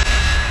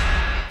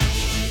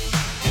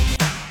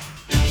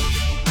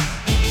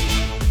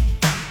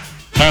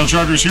Kyle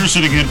Charters here,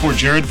 sitting in for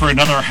Jared for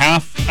another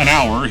half an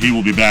hour. He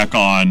will be back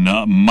on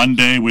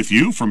Monday with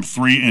you from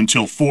 3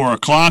 until 4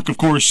 o'clock. Of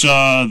course,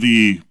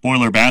 the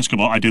Boiler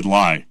basketball, I did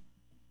lie.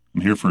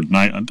 I'm here for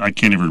night. I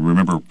can't even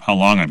remember how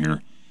long I'm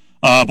here.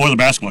 Boiler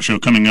basketball show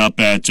coming up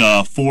at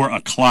 4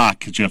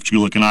 o'clock. Jeff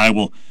Julik and I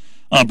will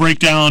break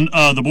down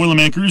the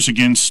Boilermakers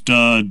against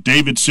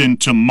Davidson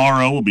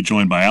tomorrow. We'll be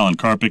joined by Alan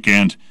Karpick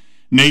and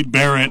Nate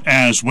Barrett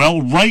as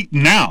well. Right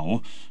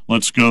now,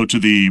 let's go to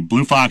the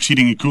Blue Fox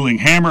Heating and Cooling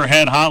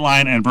Hammerhead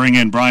hotline and bring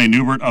in Brian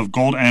Newbert of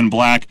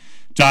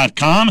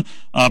goldandblack.com.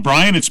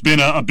 Brian, it's been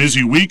a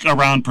busy week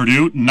around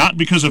Purdue, not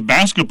because of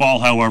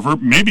basketball, however.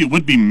 Maybe it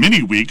would be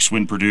many weeks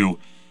when Purdue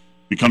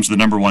becomes the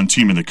number one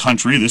team in the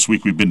country. This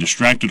week we've been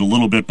distracted a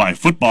little bit by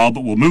football,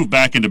 but we'll move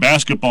back into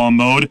basketball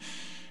mode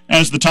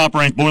as the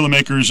top-ranked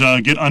Boilermakers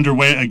get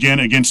underway again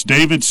against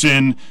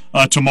Davidson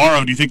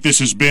tomorrow. Do you think this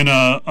has been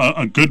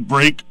a good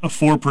break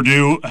for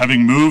Purdue,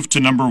 having moved to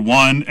number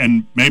one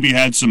and maybe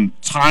had some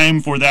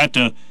time for that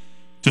to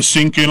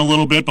sink in a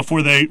little bit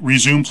before they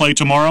resume play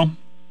tomorrow?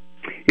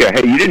 Yeah,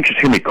 hey, you didn't just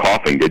hear me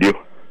coughing, did you?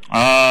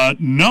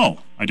 No,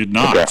 I did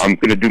not. Okay, I'm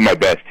going to do my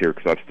best here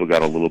because I've still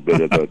got a little bit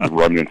of the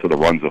remnants of the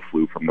Runza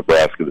flu from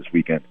Nebraska this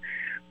weekend.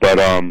 But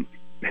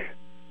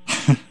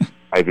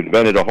I've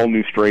invented a whole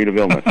new strain of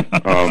illness.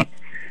 I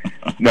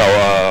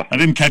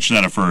didn't catch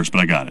that at first, but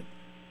I got it.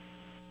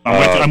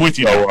 I'm with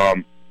you. So,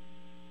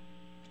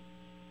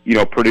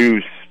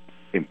 Purdue's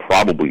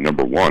probably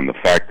number one. The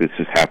fact this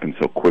has happened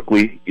so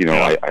quickly,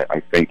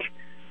 I think,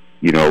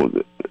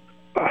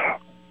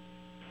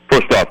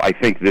 first off, I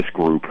think this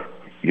group,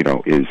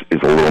 is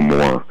a little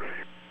more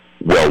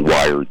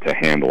well-wired to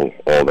handle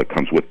all that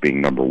comes with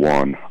being number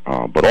one.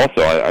 But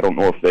also, I don't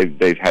know if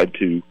they've had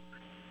to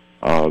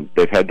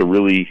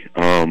really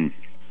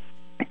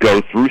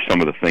go through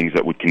some of the things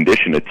that would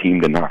condition a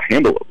team to not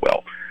handle it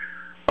well.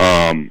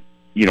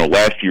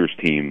 Last year's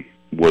team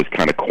was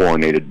kind of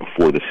coronated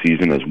before the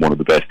season as one of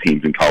the best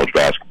teams in college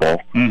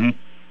basketball. Mm-hmm.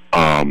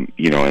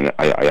 And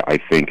I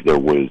think there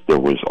was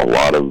a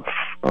lot of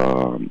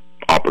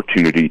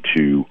opportunity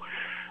to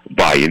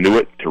buy into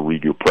it, to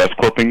read your press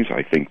clippings.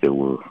 I think there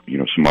were,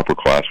 some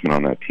upperclassmen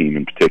on that team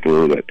in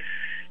particular that,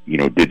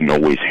 didn't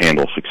always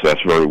handle success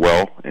very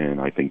well,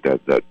 and I think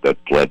that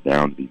bled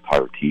down the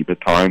entire team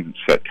at times and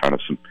set kind of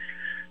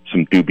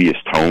some dubious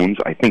tones.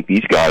 I think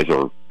these guys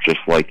are just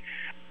like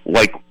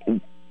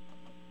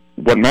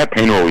what Matt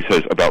Painter always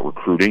says about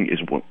recruiting is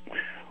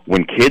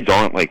when kids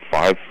aren't like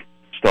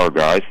 5-star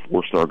guys,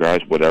 4-star guys,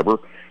 whatever,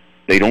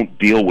 they don't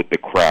deal with the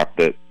crap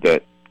that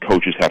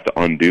coaches have to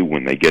undo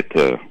when they get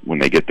to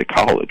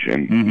college,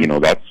 and mm-hmm.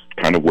 That's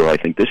kind of where I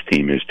think this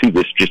team is too.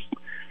 This just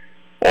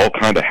all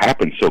kind of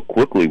happened so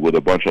quickly with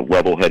a bunch of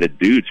level-headed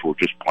dudes who are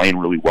just playing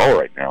really well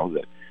right now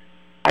that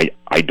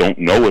I don't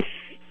know if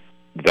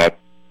that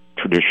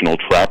traditional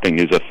trapping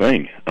is a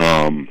thing.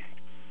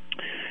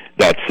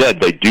 That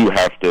said, they do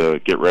have to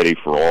get ready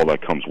for all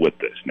that comes with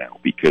this now,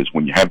 because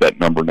when you have that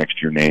number next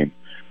to your name,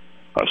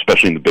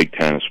 especially in the Big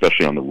Ten,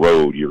 especially on the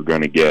road, you're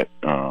going to get,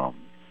 you're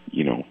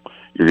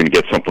going to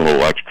get something a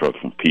little extra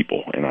from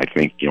people. And I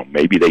think,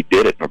 maybe they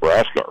did at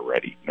Nebraska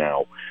already.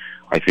 Now,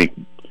 I think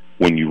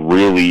when you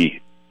really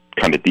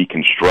kind of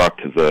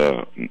deconstruct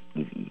the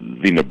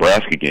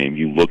Nebraska game,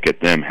 you look at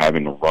them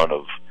having a run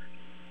of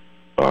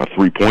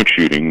three-point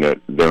shooting that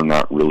they're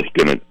not really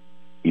going to,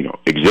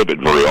 exhibit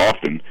very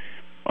often.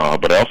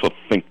 But I also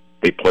think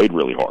they played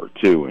really hard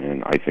too,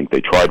 and I think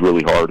they tried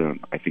really hard, and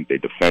I think they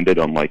defended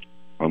unlike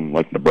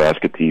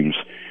Nebraska teams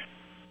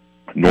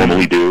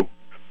normally do.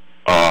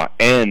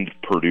 And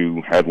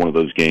Purdue had one of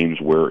those games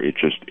where it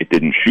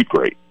didn't shoot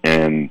great,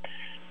 and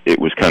it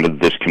was kind of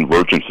this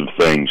convergence of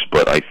things.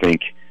 But I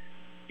think,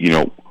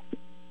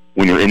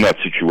 when you're in that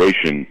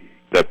situation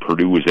that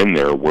Purdue was in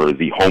there, where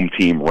the home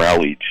team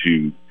rallied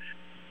to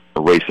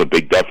erase a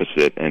big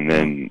deficit, and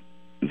then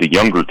the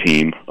younger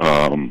team,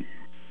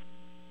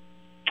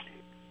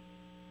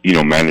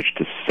 managed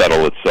to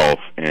settle itself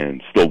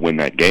and still win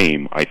that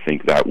game, I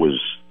think that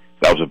was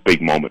a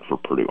big moment for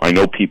Purdue. I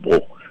know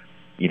people,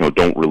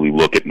 don't really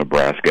look at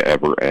Nebraska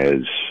ever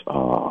as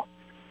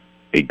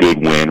a good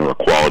win or a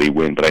quality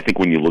win, but I think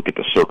when you look at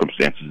the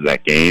circumstances of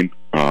that game,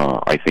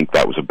 I think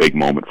that was a big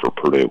moment for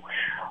Purdue.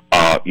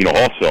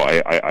 Also,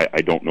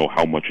 I don't know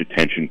how much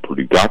attention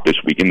Purdue got this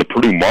week in the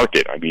Purdue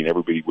market. I mean,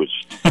 everybody was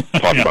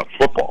talking about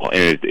football,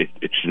 and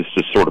it's just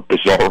this sort of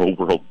bizarre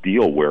world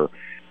deal where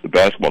the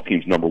basketball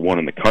team's number one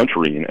in the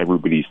country, and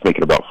everybody's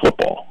thinking about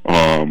football.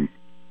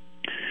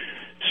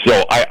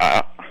 So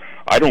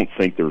I don't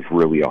think there's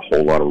really a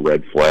whole lot of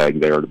red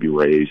flag there to be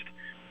raised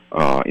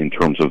in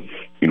terms of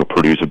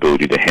Purdue's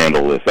ability to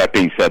handle this. That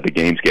being said, the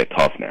games get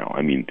tough now.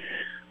 I mean,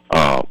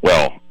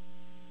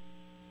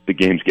 the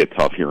games get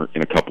tough here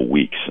in a couple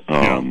weeks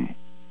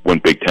when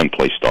Big Ten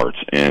play starts,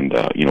 and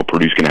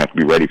Purdue's going to have to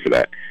be ready for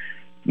that.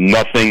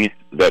 Nothing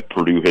that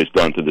Purdue has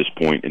done to this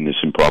point in this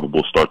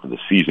improbable start to the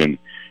season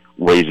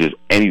raises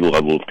any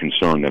level of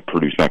concern that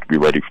Purdue's not going to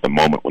be ready for the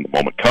moment when the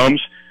moment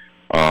comes.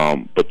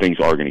 But things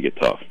are going to get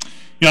tough.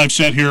 Yeah, I've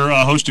sat here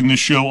hosting this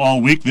show all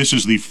week. This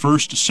is the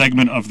first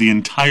segment of the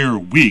entire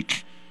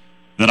week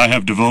that I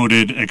have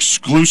devoted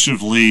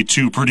exclusively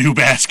to Purdue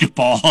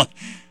basketball.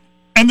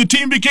 And the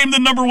team became the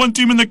number one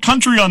team in the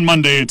country on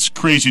Monday. It's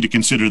crazy to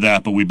consider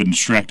that, but we've been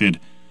distracted,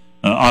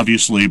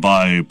 obviously,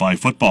 by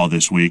football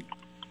this week.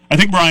 I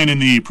think, Brian, in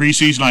the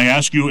preseason, I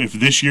asked you if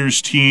this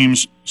year's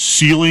team's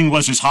ceiling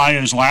was as high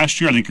as last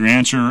year. I think your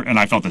answer, and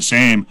I felt the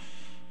same,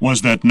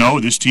 was that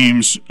no, this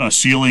team's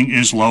ceiling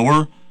is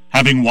lower.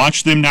 Having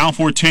watched them now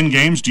for 10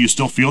 games, do you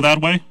still feel that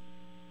way?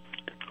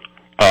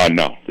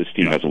 No, this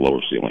team has a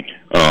lower ceiling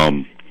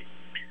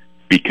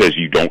because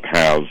you don't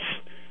have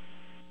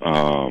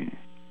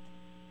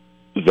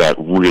that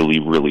really,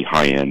 really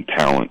high-end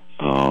talent.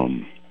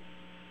 In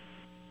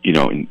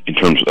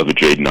terms of a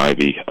Jaden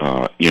Ivey,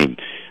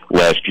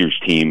 last year's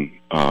team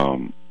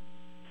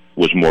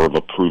was more of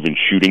a proven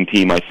shooting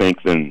team, I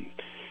think, than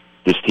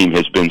this team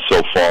has been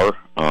so far.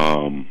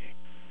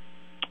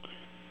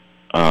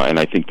 And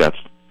I think that's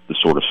the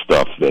sort of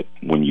stuff that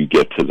when you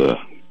get to the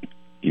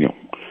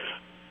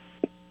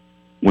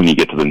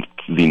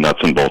nuts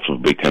and bolts of a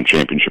Big Ten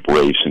championship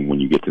race, and when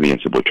you get to the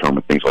NCAA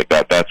tournament, things like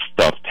that, that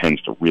stuff tends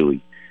to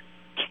really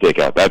stick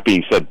out. That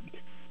being said,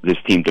 this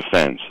team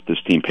defends. This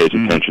team pays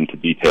attention to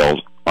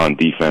details on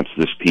defense.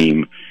 This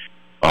team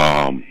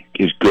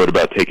is good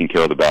about taking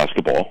care of the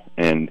basketball,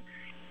 and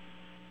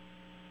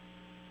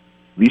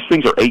these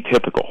things are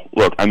atypical.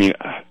 Look, I mean,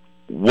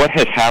 what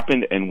has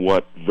happened and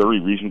what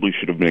very reasonably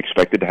should have been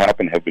expected to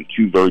happen have been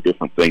two very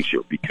different things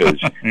here, because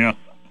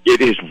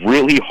it is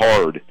really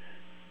hard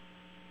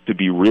to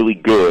be really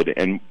good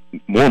and,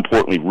 more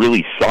importantly,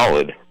 really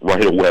solid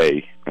right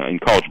away in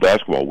college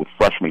basketball with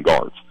freshman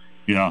guards.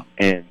 Yeah.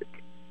 And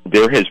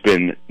there has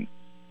been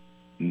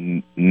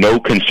no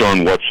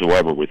concern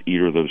whatsoever with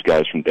either of those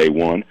guys from day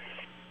one.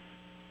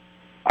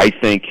 I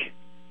think,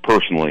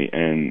 personally,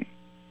 and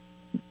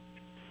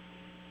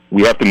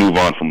we have to move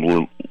on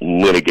from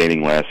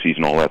litigating last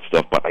season, all that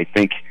stuff, but I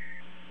think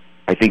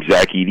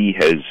Zach Edey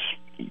has,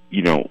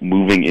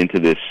 moving into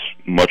this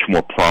much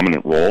more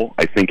prominent role,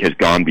 I think has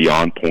gone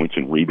beyond points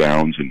and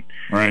rebounds and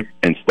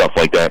stuff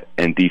like that,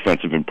 and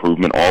defensive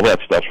improvement. All that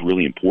stuff's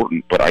really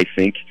important, but I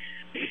think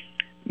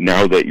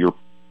now that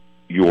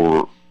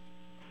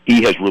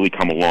he has really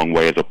come a long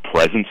way as a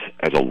presence,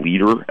 as a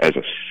leader, as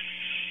a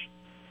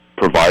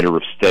provider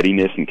of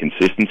steadiness and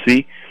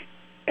consistency,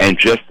 and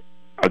just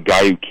a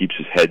guy who keeps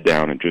his head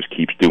down and just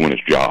keeps doing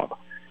his job.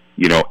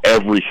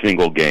 Every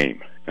single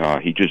game,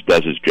 he just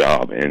does his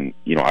job. And,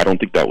 I don't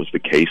think that was the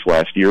case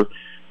last year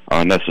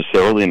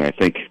necessarily. And I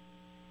think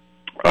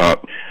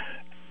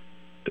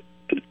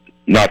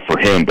not for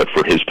him, but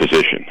for his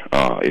position,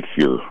 if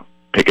you're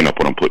picking up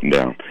what I'm putting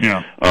down.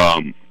 Yeah.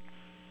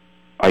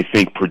 I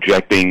think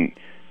projecting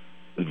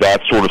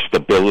that sort of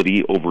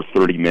stability over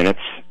 30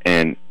 minutes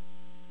and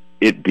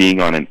it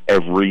being on an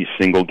every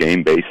single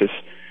game basis,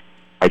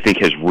 I think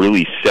has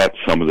really set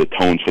some of the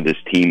tones for this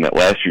team that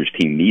last year's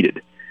team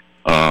needed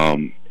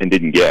and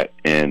didn't get.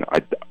 And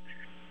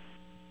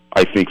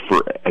I think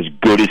for as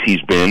good as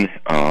he's been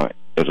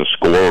as a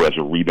scorer, as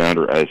a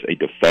rebounder, as a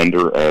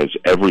defender, as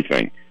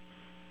everything,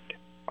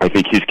 I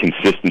think his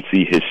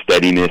consistency, his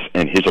steadiness,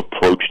 and his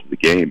approach to the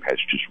game has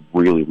just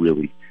really,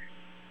 really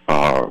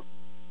kind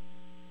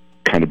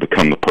of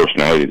become the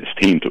personality of this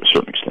team to a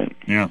certain extent.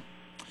 Yeah.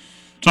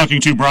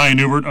 Talking to Brian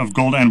Newbert of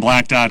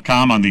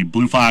goldandblack.com on the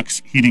Blue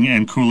Fox Heating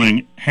and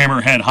Cooling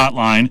Hammerhead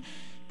Hotline.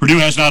 Purdue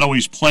has not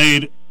always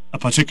played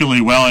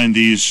particularly well in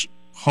these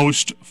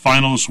host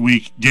finals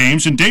week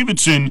games, and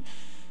Davidson,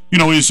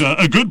 is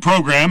a good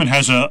program and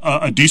has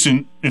a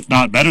decent, if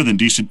not better than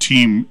decent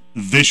team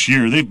this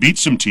year. They've beat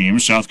some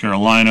teams, South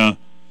Carolina.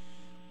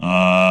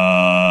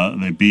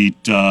 They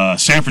beat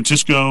San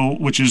Francisco,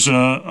 which is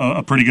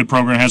a pretty good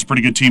program, has a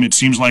pretty good team, it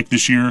seems like,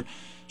 this year.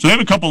 So they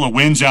have a couple of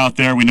wins out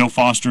there. We know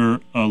Foster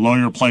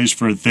Lawyer plays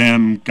for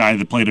them, guy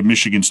that played at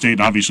Michigan State,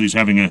 and obviously is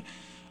having a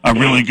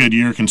really good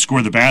year, can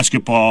score the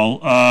basketball.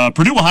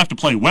 Purdue will have to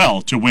play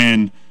well to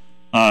win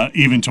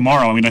even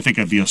tomorrow. I mean, I think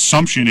the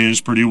assumption is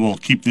Purdue will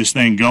keep this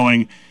thing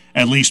going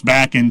at least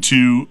back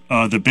into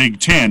the Big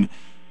Ten.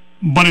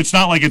 But it's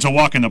not like it's a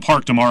walk in the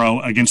park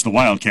tomorrow against the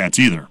Wildcats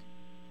either.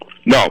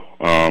 No.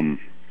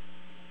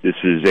 This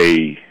is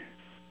a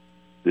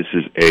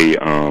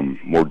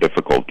more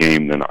difficult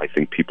game than I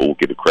think people will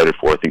give it credit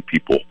for. I think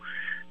people,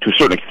 to a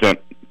certain extent,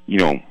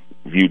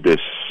 viewed this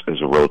as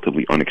a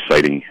relatively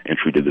unexciting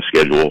entry to the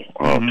schedule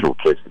to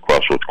replace the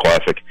Crossroads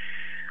Classic.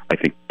 I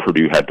think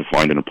Purdue had to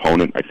find an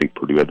opponent. I think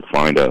Purdue had to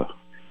find a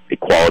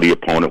quality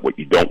opponent. What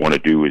you don't want to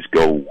do is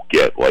go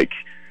get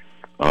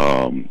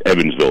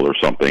Evansville or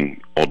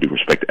something, all due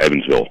respect to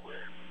Evansville.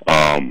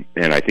 And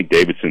I think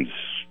Davidson's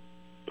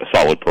a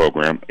solid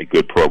program, a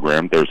good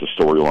program. There's a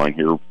storyline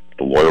here.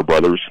 The Lawyer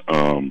brothers,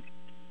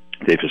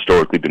 they've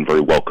historically been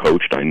very well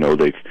coached. I know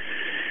they've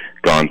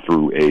gone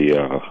through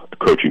a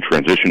coaching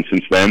transition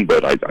since then,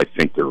 but I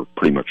think they're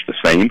pretty much the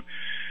same.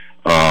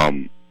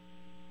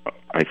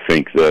 I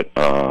think that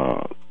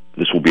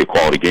this will be a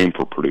quality game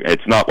for Purdue.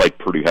 It's not like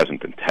Purdue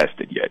hasn't been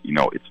tested yet.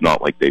 It's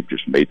not like they've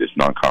just made this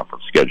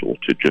non-conference schedule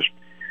to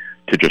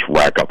just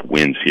rack up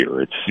wins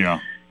here. It's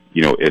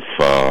if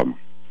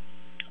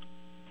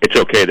it's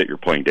okay that you're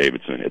playing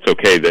Davidson. It's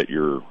okay that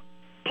you're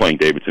playing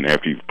Davidson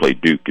after you've played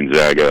Duke,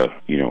 Gonzaga,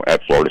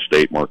 at Florida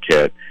State,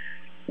 Marquette,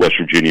 West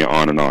Virginia,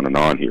 on and on and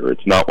on here.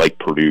 It's not like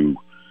Purdue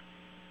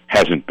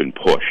hasn't been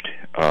pushed,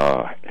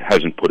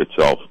 hasn't put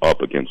itself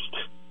up against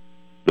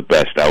the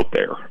best out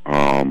there.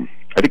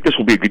 I think this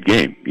will be a good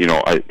game.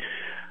 I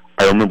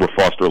remember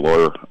Foster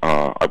Loyer,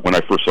 when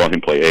I first saw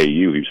him play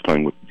AAU, he was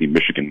playing with the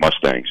Michigan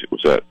Mustangs. It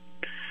was at,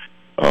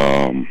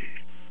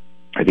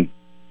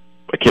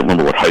 I can't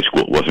remember what high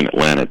school it was in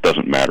Atlanta. It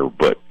doesn't matter,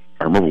 but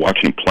I remember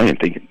watching him play and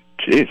thinking,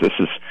 geez, this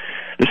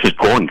is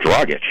Goran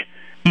Dragic.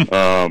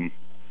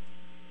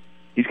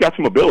 He's got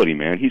some ability,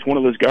 man. He's one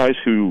of those guys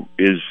who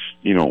is,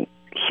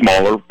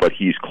 smaller, but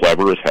he's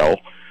clever as hell.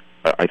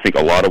 I think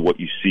a lot of what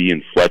you see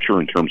in Fletcher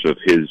in terms of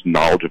his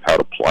knowledge of how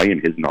to play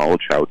and his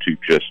knowledge how to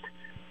just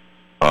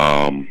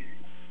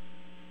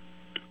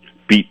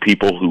beat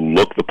people who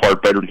look the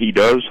part better than he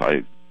does.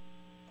 I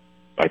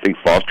think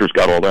Foster's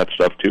got all that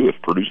stuff too. If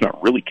Purdue's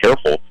not really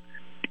careful,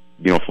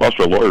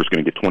 Foster Lawyer's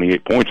going to get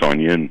 28 points on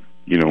you, and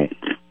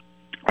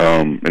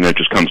and it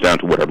just comes down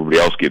to what everybody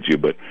else gives you.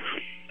 But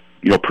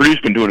Purdue's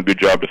been doing a good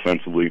job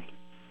defensively.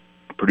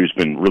 Purdue's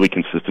been really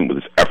consistent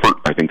with his effort.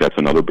 I think that's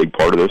another big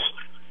part of this.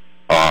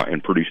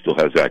 And Purdue still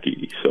has Zach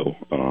Edey. So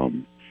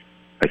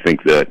I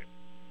think that,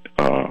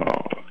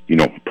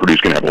 Purdue's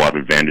going to have a lot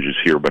of advantages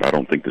here, but I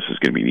don't think this is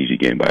going to be an easy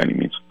game by any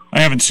means. I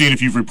haven't seen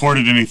if you've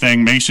reported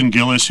anything. Mason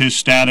Gillis, his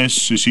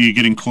status, is he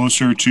getting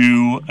closer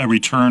to a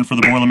return for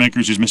the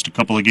Boilermakers? He's missed a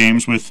couple of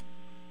games with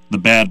the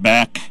bad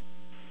back.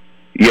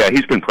 Yeah,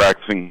 he's been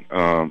practicing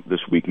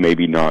this week,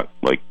 maybe not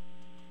like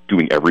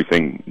doing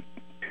everything,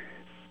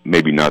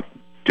 maybe not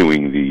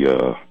doing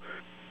the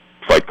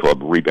Fight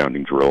Club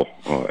rebounding drill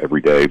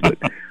every day, but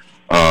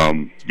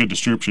good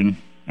description.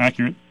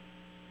 Accurate.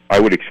 I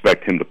would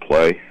expect him to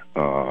play.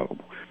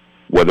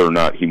 Whether or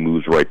not he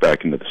moves right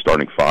back into the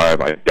starting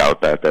five, I doubt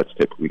that. That's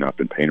typically not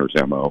been Painter's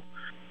MO.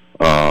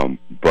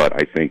 But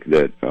I think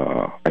that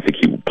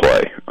he will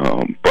play.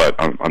 But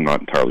I'm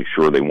not entirely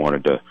sure. They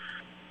wanted to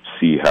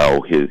see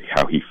how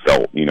he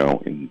felt,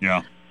 in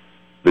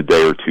the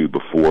day or two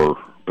before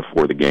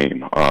the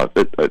game. I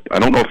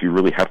don't know if you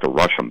really have to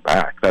rush him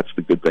back. That's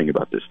the good thing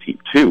about this team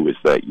too, is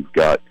that you've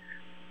got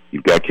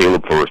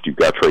Caleb Furst, you've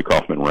got Trey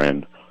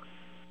Kaufman-Renn.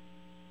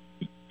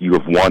 You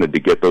have wanted to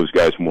get those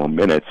guys more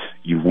minutes.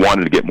 You've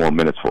wanted to get more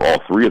minutes for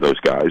all three of those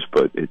guys,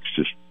 but it's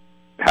just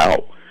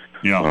how.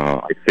 Yeah.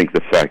 I think the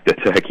fact that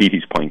Zach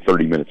Edey's playing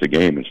 30 minutes a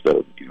game instead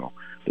of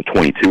the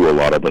 22 a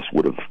lot of us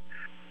would have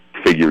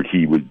figured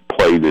he would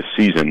play this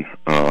season,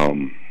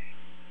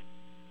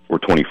 or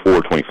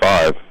 24,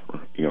 25,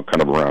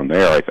 kind of around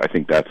there. I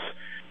think that's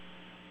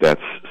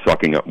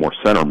sucking up more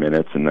center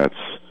minutes, and that's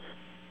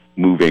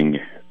moving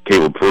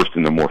Caleb Furst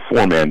into more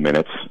four-man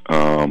minutes,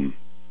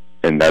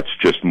 and that's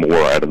just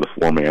more out of the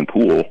four-man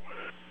pool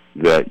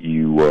that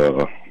you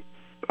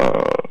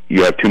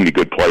have too many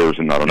good players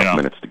and not enough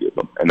minutes to give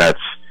them, and that's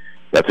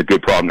a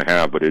good problem to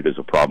have, but it is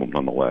a problem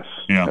nonetheless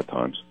at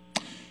times.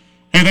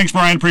 Hey, thanks,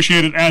 Brian.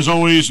 Appreciate it as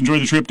always. Enjoy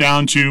the trip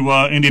down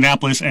to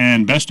Indianapolis,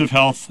 and best of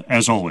health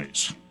as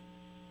always.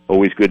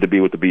 Always good to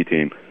be with the B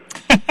team.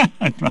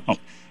 Well,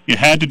 you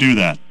had to do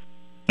that.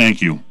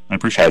 Thank you. I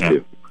appreciate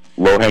that.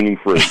 Low-hanging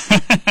fruit.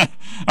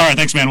 All right,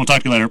 thanks, man. We'll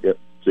talk to you later. Yep.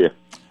 See ya.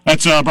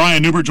 That's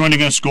Brian Neubert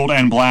joining us,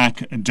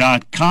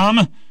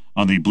 goldandblack.com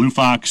on the Blue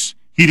Fox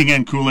Heating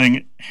and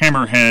Cooling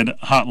Hammerhead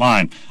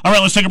Hotline. All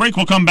right, let's take a break.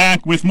 We'll come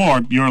back with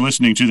more. You're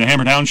listening to the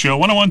Hammer Down Show,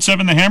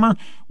 101.7 The Hammer,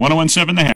 101.7 The Hammer.